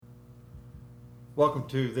Welcome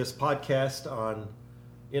to this podcast on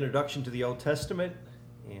Introduction to the Old Testament,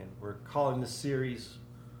 and we're calling this series,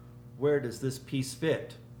 Where Does This Piece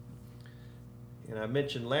Fit? And I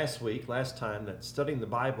mentioned last time, that studying the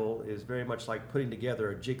Bible is very much like putting together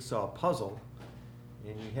a jigsaw puzzle,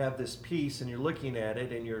 and you have this piece and you're looking at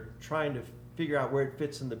it and you're trying to figure out where it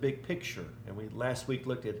fits in the big picture. And we last week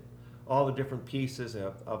looked at all the different pieces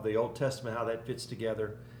of the Old Testament, how that fits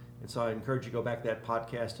together. And so I encourage you to go back to that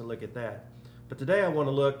podcast and look at that. But today I want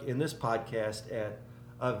to look in this podcast at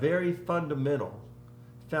a very fundamental,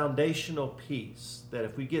 foundational piece that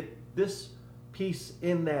if we get this piece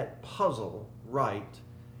in that puzzle right,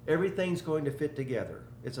 everything's going to fit together.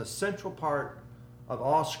 It's a central part of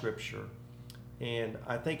all Scripture, and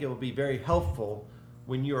I think it will be very helpful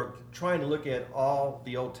when you're trying to look at all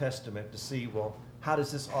the Old Testament to see, well, how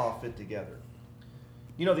does this all fit together?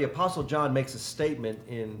 You know, the Apostle John makes a statement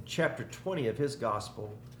in chapter 20 of his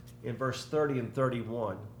gospel in verse 30 and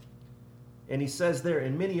 31. And he says there,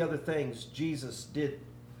 and many other things Jesus did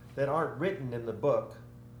that aren't written in the book,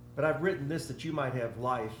 but I've written this that you might have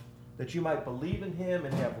life, that you might believe in him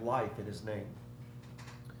and have life in his name.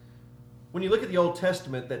 When you look at the Old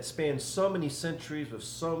Testament that spans so many centuries with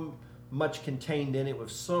so much contained in it,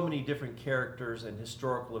 with so many different characters and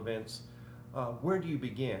historical events, where do you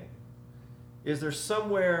begin? Is there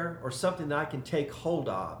somewhere or something that I can take hold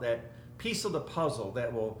of, that piece of the puzzle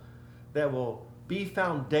that will be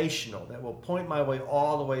foundational, that will point my way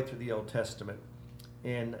all the way through the Old Testament?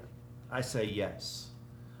 And I say yes.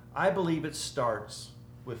 I believe it starts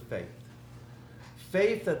with faith.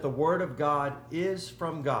 Faith that the Word of God is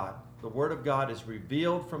from God. The Word of God is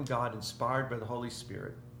revealed from God, inspired by the Holy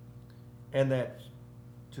Spirit. And that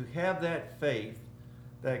to have that faith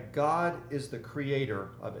that God is the creator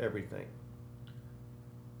of everything.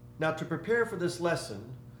 Now, to prepare for this lesson,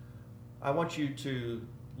 I want you to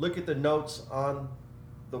look at the notes on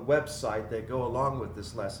the website that go along with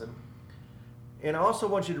this lesson. And I also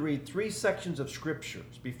want you to read 3 sections of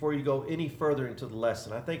scriptures before you go any further into the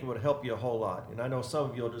lesson. I think it would help you a whole lot. And I know some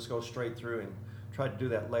of you will just go straight through and try to do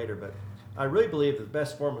that later. But I really believe that the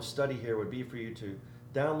best form of study here would be for you to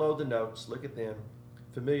download the notes, look at them,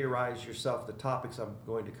 familiarize yourself with the topics I'm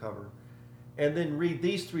going to cover, and then read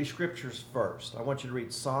these 3 scriptures first. I want you to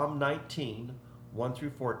read Psalm 19, 1 through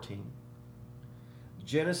 14,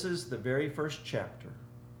 Genesis, the very first chapter,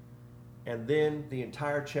 and then the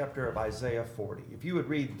entire chapter of Isaiah 40. If you would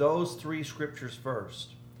read those 3 scriptures first,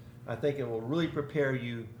 I think it will really prepare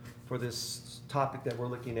you for this topic that we're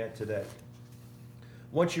looking at today.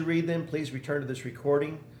 Once you read them, please return to this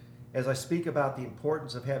recording as I speak about the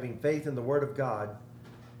importance of having faith in the Word of God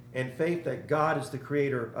and faith that God is the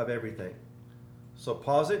creator of everything. So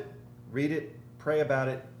pause it, read it, pray about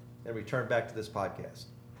it, and return back to this podcast.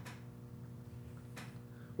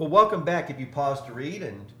 Well, welcome back if you paused to read,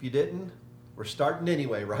 and if you didn't, we're starting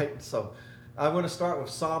anyway, right? So I'm going to start with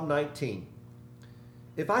Psalm 19.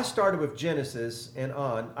 If I started with Genesis and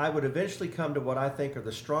on, I would eventually come to what I think are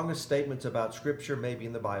the strongest statements about Scripture maybe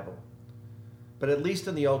in the Bible, but at least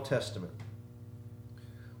in the Old Testament.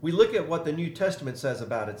 We look at what the New Testament says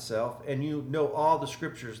about itself, and you know all the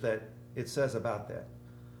scriptures that it says about that.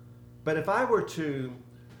 But if I were to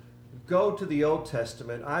go to the Old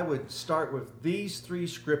Testament, I would start with these 3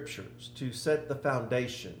 scriptures to set the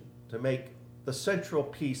foundation, to make the central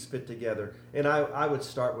piece fit together. And I would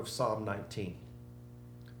start with Psalm 19.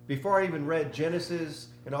 Before I even read Genesis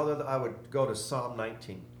and all that, I would go to Psalm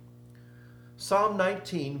 19. Psalm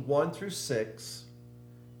 19, 1 through 6,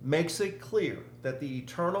 makes it clear that the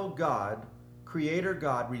eternal God, Creator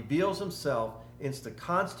God, reveals himself in the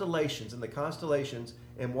constellations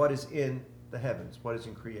and what is in the heavens, what is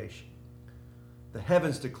in creation. The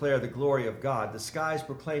heavens declare the glory of God. The skies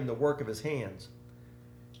proclaim the work of his hands.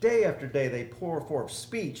 Day after day they pour forth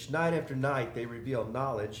speech. Night after night they reveal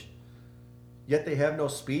knowledge. Yet they have no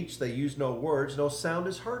speech, they use no words, no sound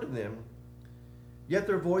is heard in them. Yet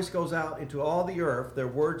their voice goes out into all the earth, their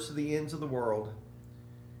words to the ends of the world.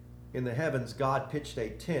 In the heavens God pitched a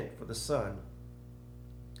tent for the sun.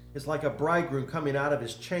 It's like a bridegroom coming out of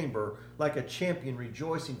his chamber, like a champion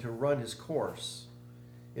rejoicing to run his course.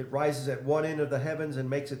 It rises at one end of the heavens and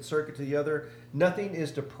makes its circuit to the other. Nothing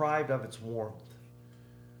is deprived of its warmth.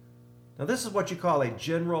 Now this is what you call a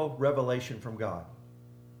general revelation from God.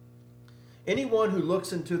 Anyone who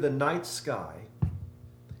looks into the night sky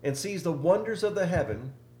and sees the wonders of the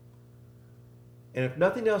heaven, and if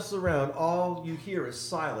nothing else is around, all you hear is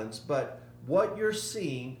silence, but what you're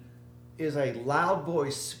seeing is a loud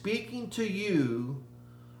voice speaking to you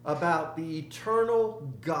about the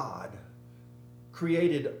eternal God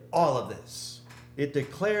created all of this. It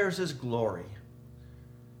declares his glory.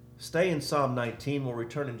 Stay in Psalm 19. We'll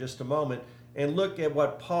return in just a moment and look at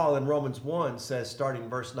what Paul in Romans 1 says, starting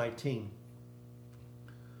verse 19.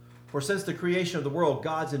 For since the creation of the world,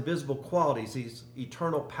 God's invisible qualities, his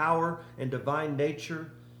eternal power and divine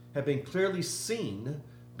nature, have been clearly seen,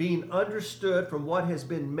 being understood from what has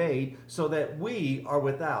been made, so that we are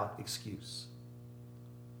without excuse.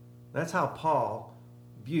 That's how Paul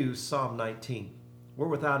views Psalm 19. We're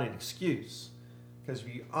without an excuse. Because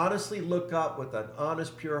if you honestly look up with an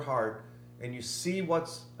honest, pure heart, and you see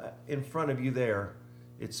what's in front of you there,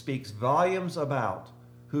 it speaks volumes about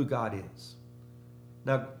who God is.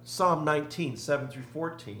 Now, Psalm 19, 7 through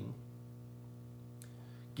 14,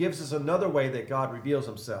 gives us another way that God reveals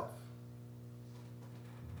himself.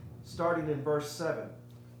 Starting in verse 7,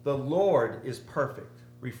 the Lord is perfect,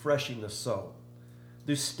 refreshing the soul.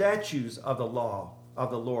 The statutes of the law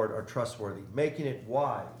of the Lord are trustworthy, making it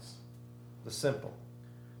wise, the simple.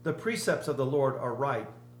 The precepts of the Lord are right,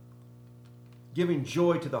 giving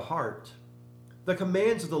joy to the heart. The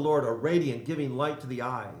commands of the Lord are radiant, giving light to the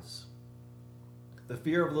eyes. The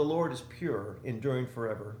fear of the Lord is pure, enduring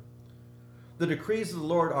forever. The decrees of the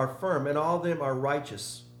Lord are firm, and all of them are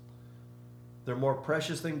righteous. They're more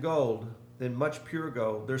precious than gold, than much pure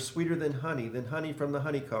gold. They're sweeter than honey from the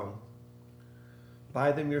honeycomb.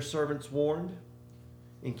 By them your servants warned.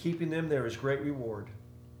 In keeping them there is great reward.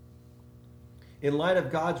 In light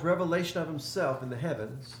of God's revelation of himself in the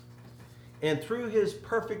heavens, and through his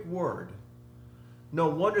perfect word, no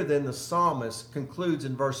wonder then the psalmist concludes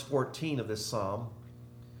in verse 14 of this psalm,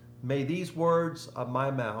 may these words of my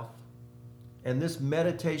mouth and this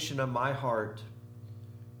meditation of my heart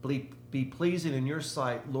be pleasing in your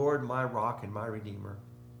sight, Lord, my rock and my redeemer.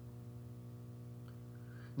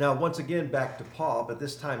 Now, once again, back to Paul, but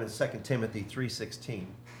this time in 2 Timothy 3:16.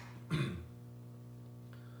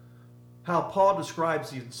 How Paul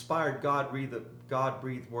describes the inspired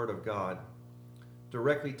God-breathed word of God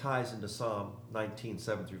directly ties into Psalm 19,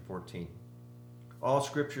 7 through 14. All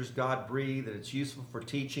scriptures God-breathed, and it's useful for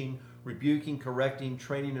teaching, rebuking, correcting,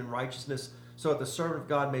 training in righteousness, so that the servant of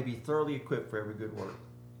God may be thoroughly equipped for every good work.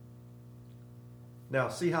 Now,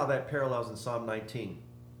 see how that parallels in Psalm 19.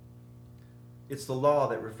 It's the law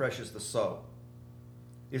that refreshes the soul.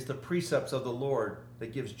 It's the precepts of the Lord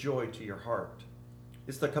that gives joy to your heart.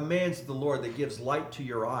 It's the commands of the Lord that gives light to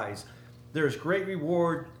your eyes. There is great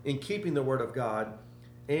reward in keeping the word of God,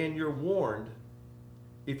 and you're warned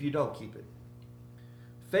if you don't keep it.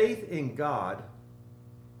 Faith in God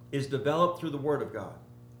is developed through the word of God.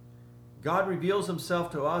 God reveals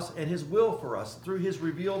himself to us and his will for us through his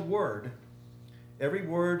revealed word. Every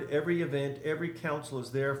word, every event, every counsel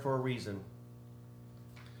is there for a reason.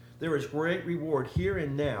 There is great reward here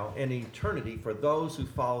and now and eternity for those who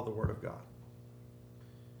follow the word of God.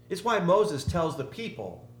 It's why Moses tells the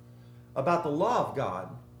people about the law of God,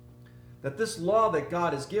 that this law that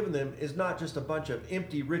God has given them is not just a bunch of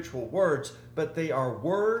empty ritual words, but they are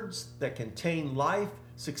words that contain life,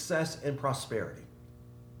 success, and prosperity.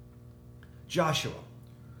 Joshua,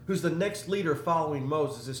 who's the next leader following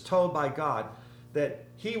Moses, is told by God that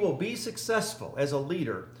he will be successful as a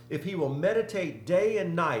leader if he will meditate day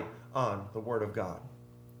and night on the word of God.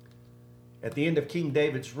 At the end of King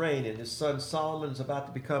David's reign, and his son Solomon is about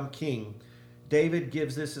to become king, David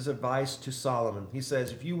gives this as advice to Solomon. He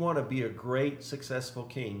says, if you want to be a great, successful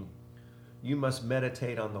king, you must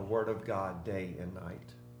meditate on the word of God day and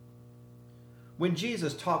night. When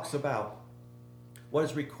Jesus talks about what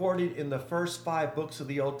is recorded in the first 5 books of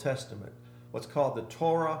the Old Testament, what's called the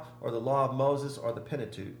Torah or the Law of Moses or the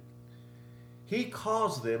Pentateuch, he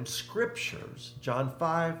calls them scriptures, John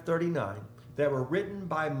 5:39, that were written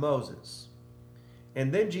by Moses.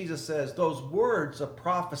 And then Jesus says those words of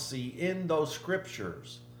prophecy in those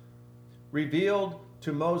scriptures revealed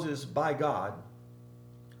to Moses by God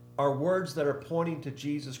are words that are pointing to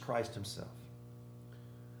Jesus Christ himself.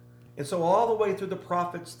 And so all the way through the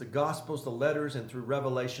prophets, the Gospels, the letters, and through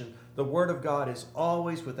Revelation, the Word of God is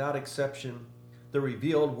always, without exception, the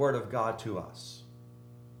revealed Word of God to us.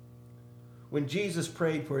 When Jesus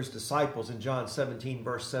prayed for his disciples in John 17,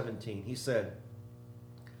 verse 17, he said,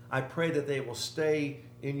 I pray that they will stay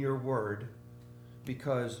in your word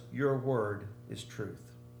because your word is truth.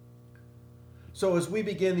 So as we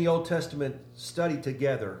begin the Old Testament study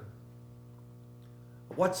together,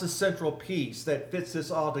 what's the central piece that fits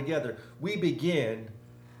this all together? We begin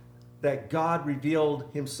that God revealed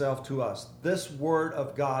himself to us. This word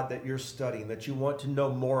of God that you're studying, that you want to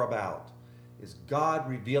know more about, is God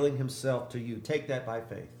revealing himself to you. Take that by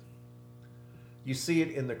faith. You see it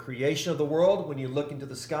in the creation of the world when you look into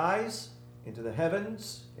the skies, into the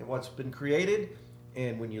heavens, and what's been created,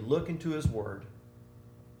 and when you look into his word.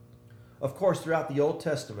 Of course, throughout the Old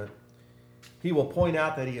Testament, he will point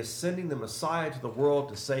out that he is sending the Messiah to the world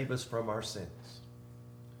to save us from our sins.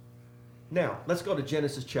 Now, let's go to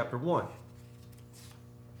Genesis chapter 1.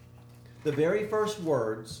 The very first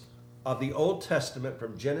words of the Old Testament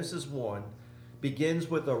from Genesis 1 begins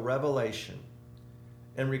with a revelation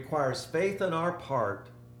and requires faith on our part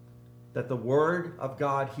that the Word of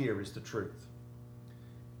God here is the truth.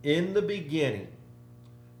 In the beginning,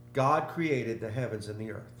 God created the heavens and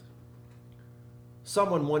the earth.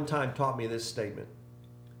 Someone one time taught me this statement: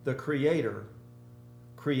 the Creator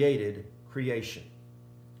created creation.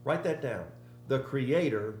 Write that down. The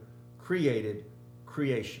Creator created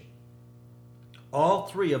creation. All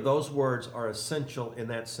three of those words are essential in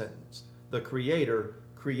that sentence. The Creator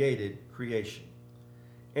created creation.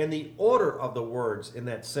 And the order of the words in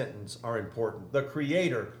that sentence are important. The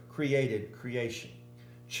Creator created creation.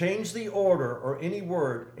 Change the order or any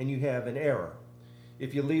word and you have an error.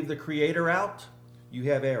 If you leave the Creator out, you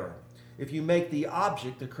have error. If you make the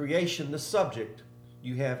object, the creation, the subject,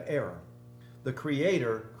 you have error. The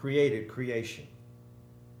Creator created creation.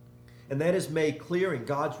 And that is made clear in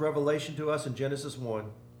God's revelation to us in Genesis 1.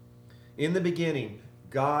 In the beginning,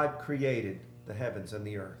 God created the heavens and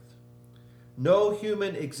the earth. No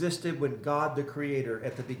human existed when God the Creator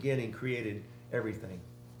at the beginning created everything.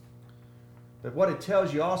 But what it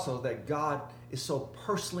tells you also that God is so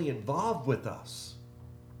personally involved with us.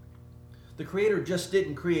 The Creator just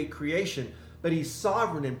didn't create creation, but He's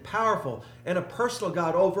sovereign and powerful and a personal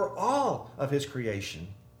God over all of His creation.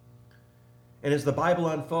 And as the Bible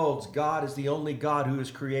unfolds, God is the only God who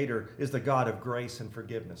is Creator, is the God of grace and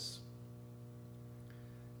forgiveness.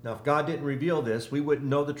 Now, if God didn't reveal this, we wouldn't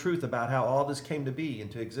know the truth about how all this came to be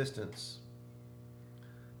into existence.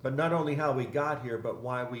 But not only how we got here, but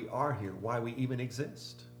why we are here, why we even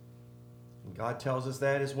exist. And God tells us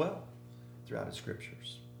that as well throughout His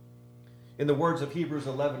Scriptures. In the words of Hebrews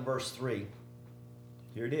 11, verse 3,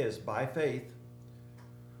 here it is: by faith,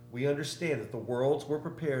 we understand that the worlds were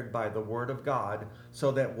prepared by the Word of God,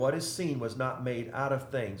 so that what is seen was not made out of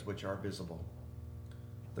things which are visible.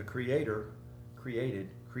 The Creator created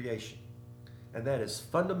creation. And that is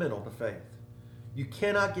fundamental to faith. You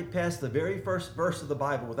cannot get past the very first verse of the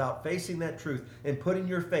Bible without facing that truth and putting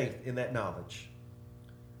your faith in that knowledge.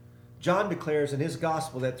 John declares in his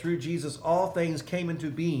gospel that through Jesus all things came into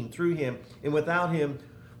being through Him, and without Him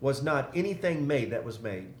was not anything made that was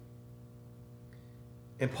made.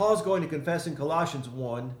 And Paul's going to confess in Colossians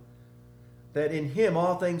 1 that in Him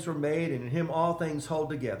all things were made, and in Him all things hold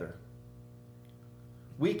together.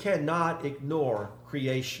 We cannot ignore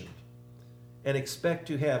creation and expect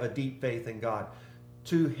to have a deep faith in God.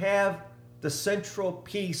 To have the central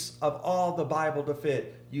piece of all the Bible to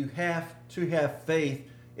fit, you have to have faith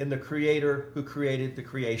in the Creator who created the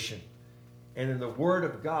creation, and in the Word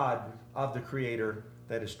of God of the Creator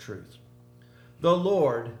that is truth. The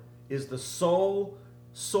Lord is the sole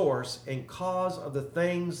source and cause of the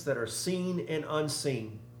things that are seen and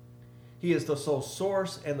unseen. He is the sole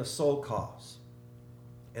source and the sole cause.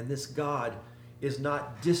 And this God is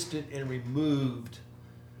not distant and removed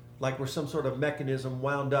like we're some sort of mechanism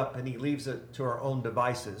wound up and He leaves it to our own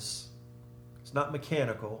devices. It's not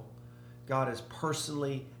mechanical. God is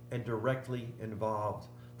personally and directly involved.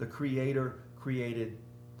 The Creator created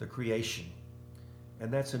the creation.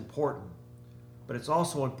 And that's important. But it's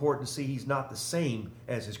also important to see He's not the same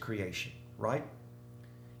as His creation, right?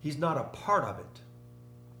 He's not a part of it.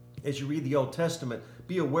 As you read the Old Testament,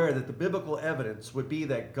 be aware that the biblical evidence would be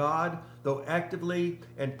that God, though actively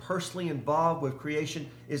and personally involved with creation,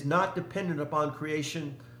 is not dependent upon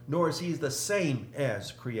creation, nor is He the same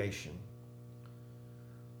as creation.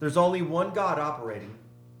 There's only one God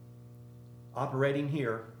operating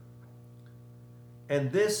here.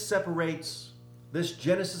 And this separates this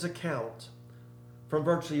Genesis account from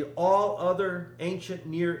virtually all other ancient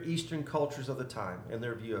Near Eastern cultures of the time and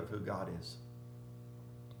their view of who God is.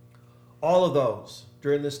 All of those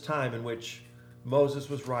during this time in which Moses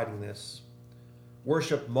was writing this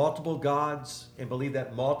worshiped multiple gods and believed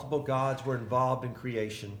that multiple gods were involved in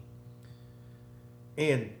creation.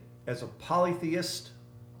 And as a polytheist,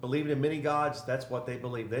 believing in many gods, that's what they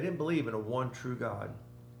believed. They didn't believe in a one true God.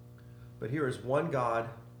 But here is one God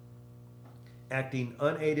acting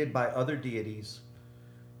unaided by other deities,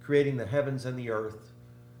 creating the heavens and the earth.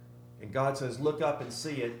 And God says, look up and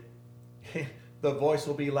see it. The voice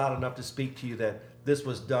will be loud enough to speak to you that this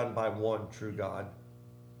was done by one true God.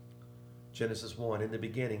 Genesis 1, in the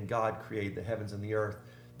beginning, God created the heavens and the earth.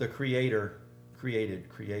 The Creator created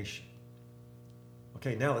creation.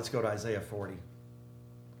 Okay, now let's go to Isaiah 40.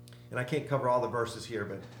 And I can't cover all the verses here,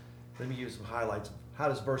 but let me give you some highlights. How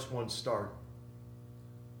does verse 1 start?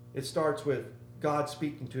 It starts with God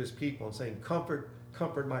speaking to his people and saying, comfort,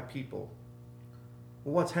 comfort my people.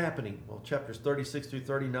 Well, what's happening? Well, chapters 36 through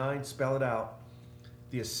 39 spell it out.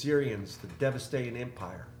 The Assyrians, the devastating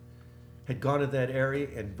empire, had gone to that area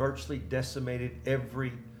and virtually decimated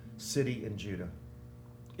every city in Judah.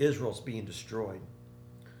 Israel's being destroyed.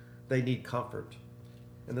 They need comfort.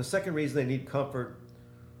 And the second reason they need comfort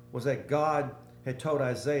was that God had told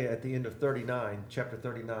Isaiah at the end of chapter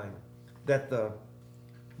 39, that the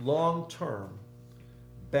long term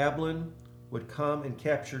Babylon would come and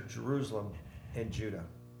capture Jerusalem and Judah.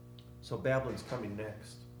 So Babylon's coming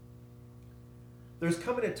next. There's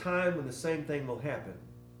coming a time when the same thing will happen.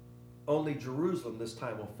 Only Jerusalem this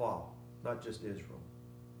time will fall, not just Israel.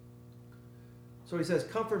 So he says,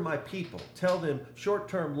 comfort my people. Tell them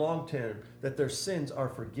short-term, long-term, that their sins are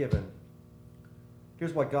forgiven.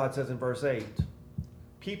 Here's what God says in verse 8.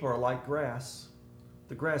 People are like grass.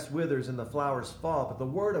 The grass withers and the flowers fall, but the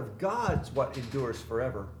word of God's what endures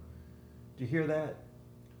forever. Do you hear that?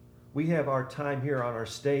 We have our time here on our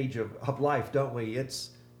stage of life, don't we? It's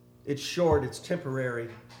short, it's temporary.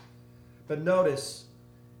 But notice,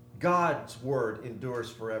 God's word endures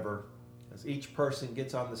forever. As each person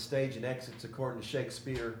gets on the stage and exits according to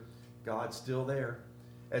Shakespeare, God's still there.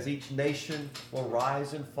 As each nation will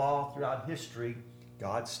rise and fall throughout history,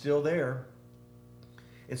 God's still there.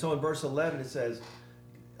 And so in verse 11 it says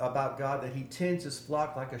about God that he tends his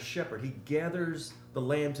flock like a shepherd. He gathers the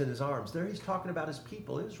lambs in his arms. There he's talking about his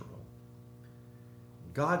people, Israel.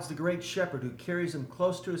 God's the great shepherd who carries them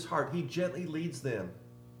close to his heart. He gently leads them.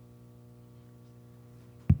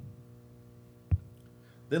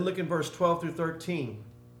 Then look in verse 12 through 13.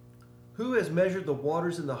 Who has measured the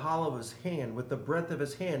waters in the hollow of his hand, with the breadth of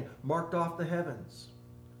his hand marked off the heavens?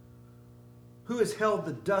 Who has held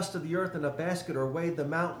the dust of the earth in a basket, or weighed the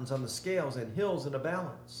mountains on the scales and hills in a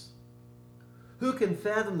balance? Who can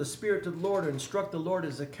fathom the spirit of the Lord, or instruct the Lord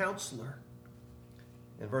as a counselor?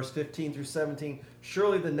 In verse 15 through 17,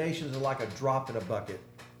 surely the nations are like a drop in a bucket.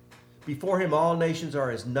 Before him all nations are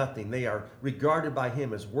as nothing. They are regarded by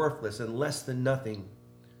him as worthless and less than nothing.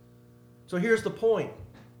 So here's the point.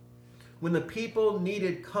 When the people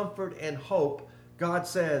needed comfort and hope, God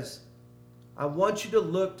says, I want you to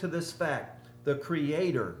look to this fact. The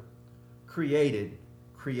Creator created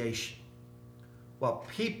creation. While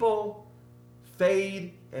people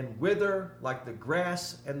fade and wither like the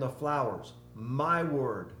grass and the flowers, my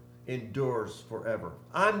word endures forever.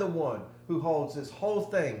 I'm the one who holds this whole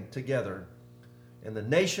thing together. And the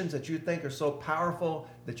nations that you think are so powerful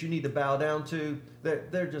that you need to bow down to,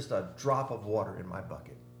 they're just a drop of water in my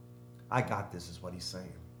bucket. I got this, is what he's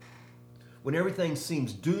saying. When everything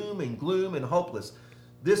seems doom and gloom and hopeless,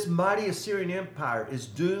 this mighty Assyrian empire is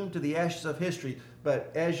doomed to the ashes of history.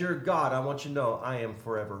 But as your God, I want you to know I am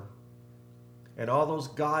forever. And all those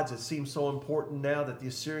gods that seem so important now that the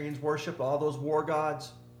Assyrians worship, all those war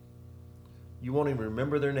gods, you won't even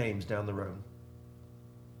remember their names down the road.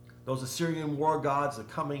 Those Assyrian war gods, the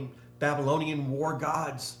coming Babylonian war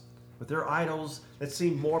gods, with their idols that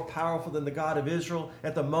seem more powerful than the God of Israel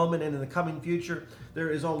at the moment and in the coming future, there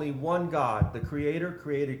is only one God. The Creator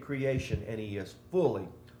created creation, and he is fully,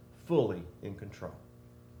 fully in control.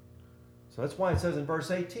 So that's why it says in verse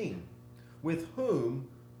 18, with whom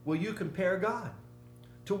will you compare God?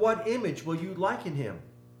 To what image will you liken him?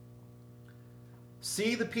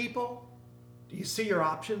 See the people? Do you see your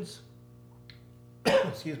options?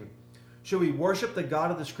 Excuse me. Should we worship the God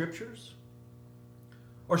of the Scriptures?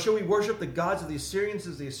 Or should we worship the gods of the Assyrians,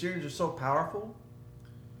 since the Assyrians are so powerful?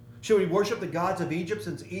 Should we worship the gods of Egypt,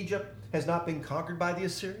 since Egypt has not been conquered by the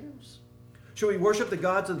Assyrians? Should we worship the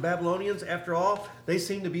gods of the Babylonians? After all, they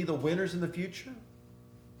seem to be the winners in the future.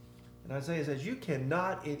 And Isaiah says, you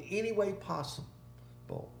cannot in any way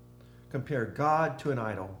possible compare God to an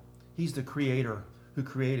idol. He's the Creator who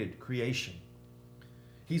created creation.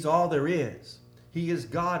 He's all there is. He is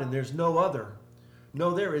God and there's no other.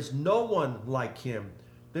 No, there is no one like him.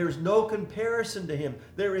 There is no comparison to him.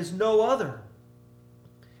 There is no other.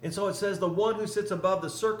 And so it says, the one who sits above the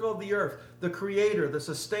circle of the earth, the Creator, the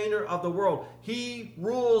sustainer of the world. He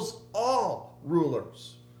rules all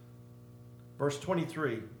rulers. Verse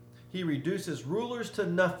 23, he reduces rulers to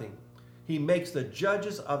nothing. He makes the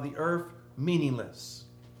judges of the earth meaningless.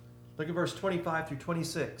 Look at verse 25 through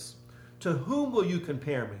 26. To whom will you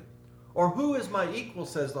compare me? Or who is my equal,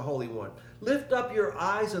 says the Holy One? Lift up your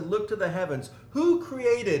eyes and look to the heavens. Who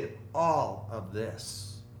created all of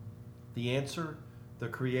this? The answer, the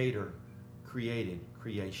Creator created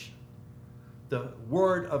creation. The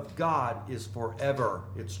Word of God is forever.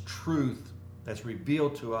 It's truth that's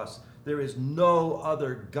revealed to us. There is no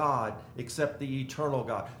other God except the eternal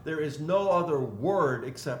God. There is no other Word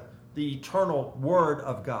except the eternal Word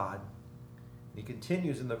of God. He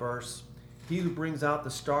continues in the verse, he who brings out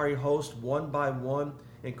the starry host one by one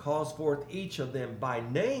and calls forth each of them by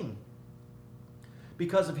name.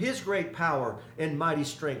 Because of his great power and mighty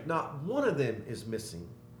strength, not one of them is missing.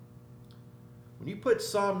 When you put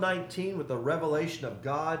Psalm 19 with the revelation of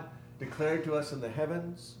God declared to us in the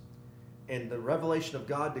heavens, and the revelation of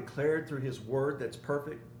God declared through his word that's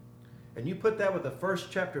perfect, and you put that with the first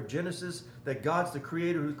chapter of Genesis, that God's the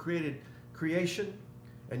creator who created creation,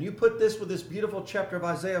 and you put this with this beautiful chapter of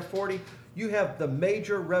Isaiah 40, you have the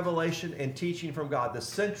major revelation and teaching from God, the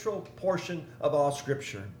central portion of all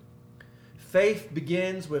Scripture. Faith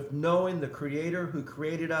begins with knowing the Creator who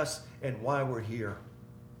created us and why we're here.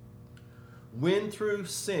 When through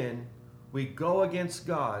sin we go against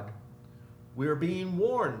God, we are being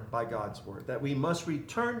warned by God's word that we must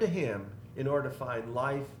return to him in order to find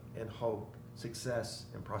life and hope, success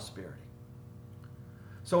and prosperity.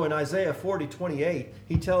 So in Isaiah 40:28,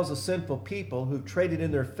 he tells the sinful people who've traded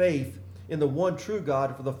in their faith in the one true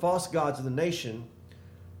God for the false gods of the nation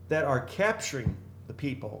that are capturing the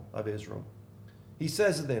people of Israel. He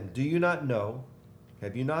says to them, do you not know?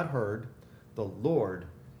 Have you not heard? The Lord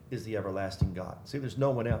is the everlasting God. See, there's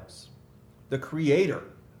no one else. The creator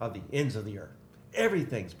of the ends of the earth.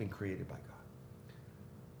 Everything's been created by God.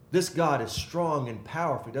 This God is strong and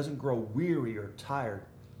powerful. He doesn't grow weary or tired.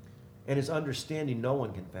 And his understanding no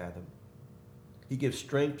one can fathom. He gives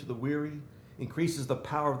strength to the weary, increases the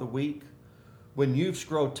power of the weak. When youths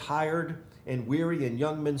grow tired and weary and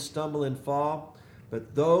young men stumble and fall,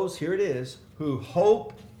 but those, here it is, who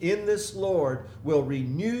hope in this Lord will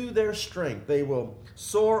renew their strength. They will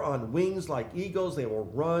soar on wings like eagles. They will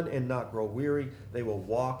run and not grow weary. They will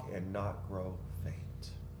walk and not grow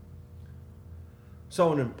faint.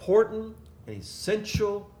 So an important and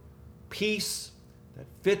essential piece that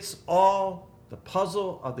fits all the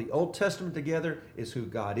puzzle of the Old Testament together is who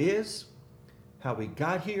God is, how we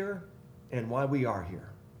got here, and why we are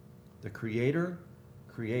here. The Creator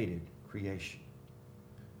created creation.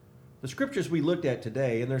 The scriptures we looked at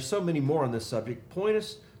today, and there's so many more on this subject, point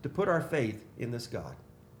us to put our faith in this God.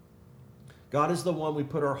 God is the one we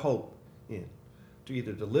put our hope in, to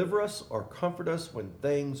either deliver us or comfort us when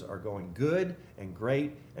things are going good and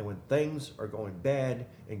great, and when things are going bad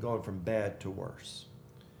and going from bad to worse.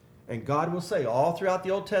 And God will say all throughout the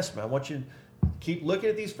Old Testament, I want you to keep looking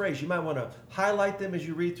at these phrases. You might want to highlight them as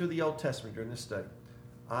you read through the Old Testament during this study.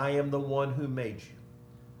 I am the one who made you.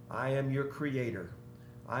 I am your creator.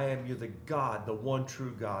 I am the God, the one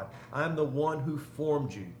true God. I am the one who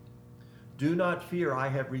formed you. Do not fear, I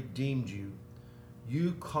have redeemed you.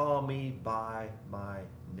 You call me by my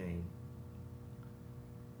name.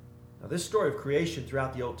 Now, this story of creation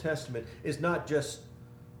throughout the Old Testament is not just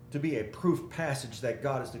to be a proof passage that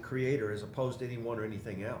God is the creator as opposed to anyone or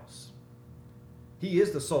anything else. He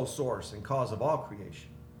is the sole source and cause of all creation.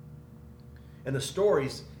 And the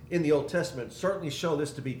stories in the Old Testament certainly show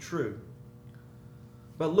this to be true.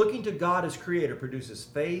 But looking to God as creator produces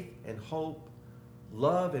faith and hope,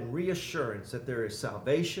 love and reassurance that there is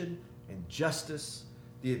salvation and justice,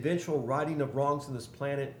 the eventual righting of wrongs on this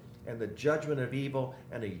planet, and the judgment of evil,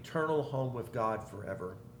 and an eternal home with God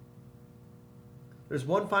forever. There's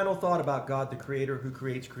one final thought about God, the creator who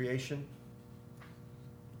creates creation.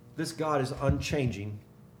 This God is unchanging.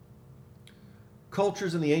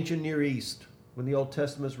 Cultures in the ancient Near East, when the Old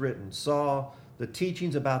Testament was written, saw the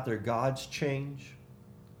teachings about their gods change.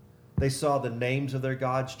 They saw the names of their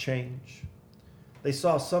gods change. They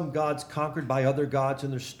saw some gods conquered by other gods in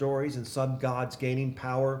their stories, and some gods gaining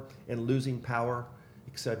power and losing power,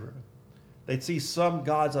 etc. They'd see some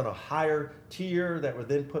gods on a higher tier that were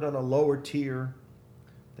then put on a lower tier.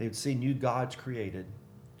 They'd see new gods created,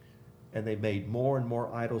 and they made more and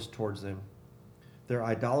more idols towards them. Their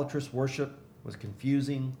idolatrous worship was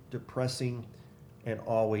confusing, depressing, and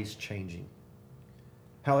always changing.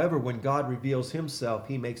 However, when God reveals himself,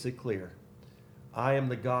 he makes it clear. I am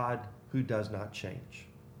the God who does not change.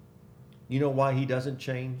 You know why he doesn't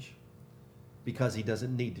change? Because he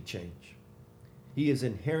doesn't need to change. He is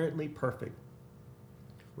inherently perfect.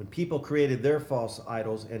 When people created their false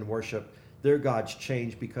idols and worship, their gods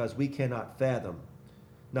changed because we cannot fathom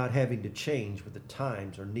not having to change with the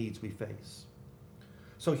times or needs we face.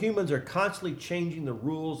 So humans are constantly changing the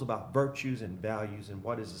rules about virtues and values and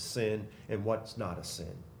what is a sin and what's not a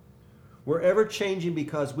sin. We're ever changing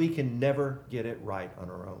because we can never get it right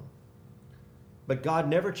on our own. But God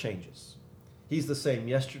never changes. He's the same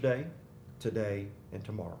yesterday, today, and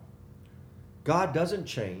tomorrow. God doesn't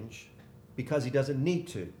change because he doesn't need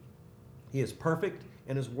to. He is perfect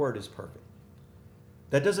and his word is perfect.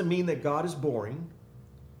 That doesn't mean that God is boring.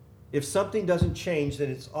 If something doesn't change, then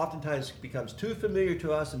it's oftentimes becomes too familiar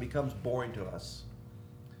to us and becomes boring to us.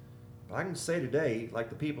 But I can say today, like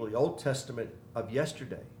the people of the Old Testament of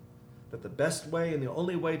yesterday, that the best way and the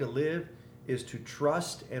only way to live is to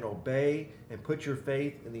trust and obey and put your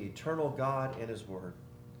faith in the eternal God and His Word.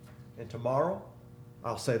 And tomorrow,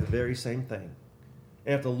 I'll say the very same thing.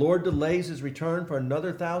 And if the Lord delays His return for another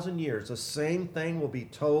 1,000 years, the same thing will be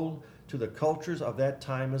told to the cultures of that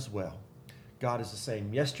time as well. God is the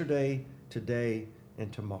same yesterday, today,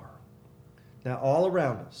 and tomorrow. Now, all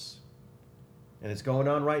around us, and it's going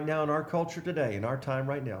on right now in our culture today, in our time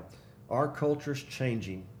right now, our culture's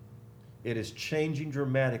changing. It is changing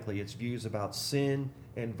dramatically its views about sin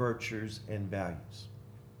and virtues and values.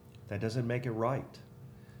 That doesn't make it right,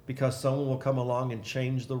 because someone will come along and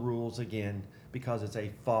change the rules again because it's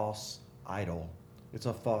a false idol. It's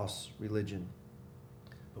a false religion.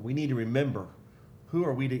 But we need to remember, who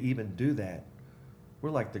are we to even do that?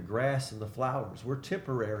 We're like the grass and the flowers. We're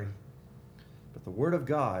temporary. But the Word of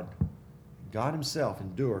God, God Himself,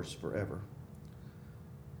 endures forever.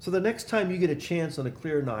 So the next time you get a chance on a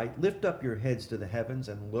clear night, lift up your heads to the heavens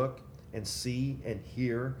and look and see and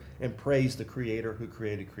hear and praise the Creator who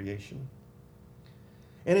created creation.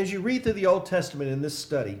 And as you read through the Old Testament in this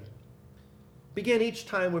study, begin each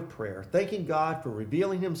time with prayer, thanking God for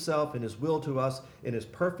revealing Himself and His will to us in His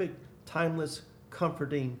perfect, timeless,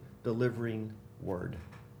 comforting, delivering Word.